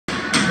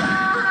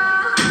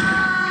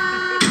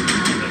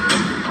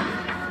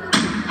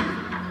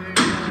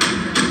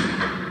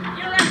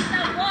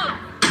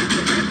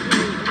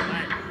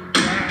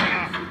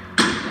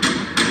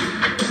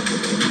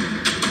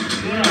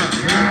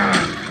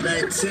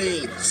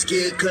clean,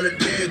 skin color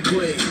Dairy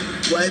Queen.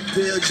 White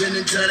pill, gin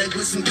and tonic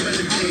with some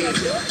grenadine.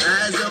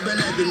 Eyes open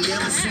like they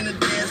never seen a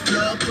dance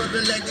floor,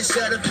 pumping like they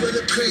shot it full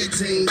of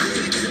creatine.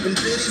 Them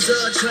biddies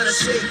all trying to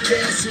shake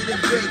ass in a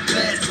great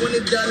class.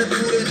 $20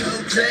 food in no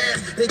class,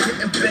 they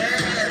getting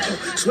bad.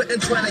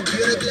 Sweating trying to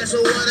get a glass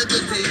of water,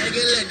 cause they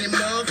acting like they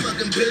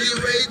motherfucking Billy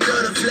Ray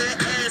got a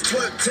flat ass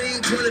twerk team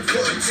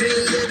 2014.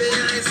 Baby,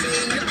 I ain't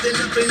seen nothing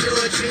up in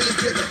your jeans.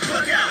 Get the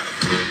fuck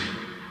out.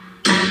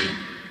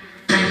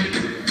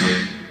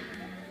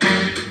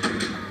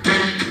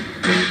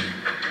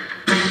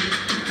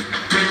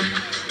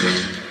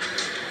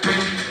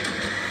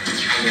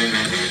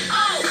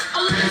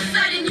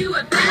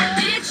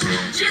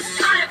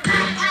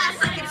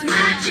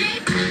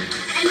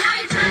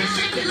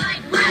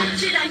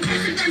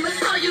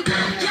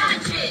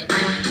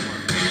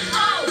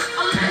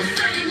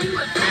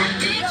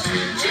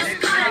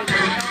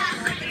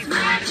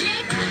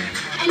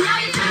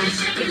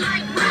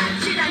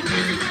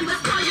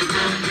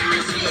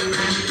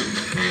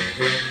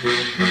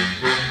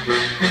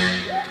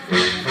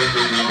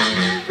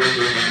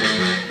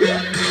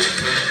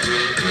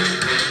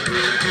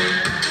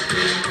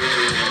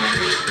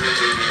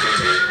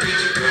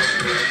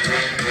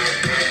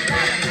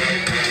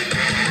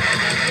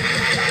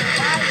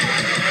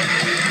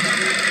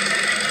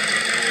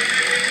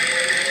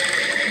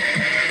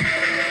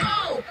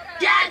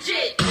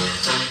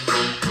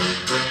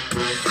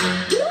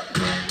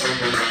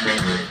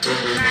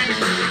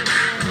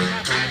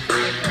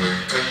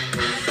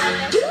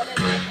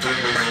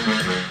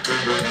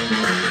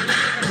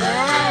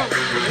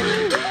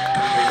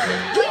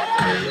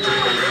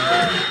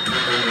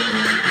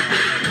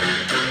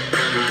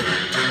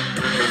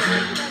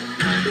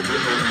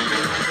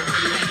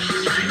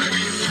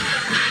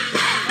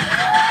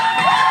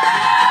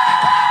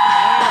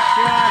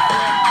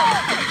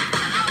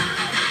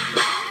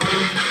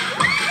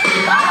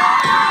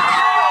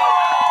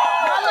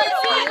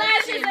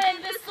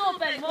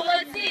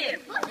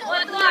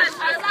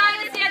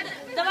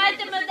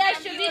 Давайте ми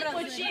дещо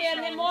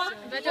відпочинемо,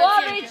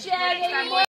 повечеряємо.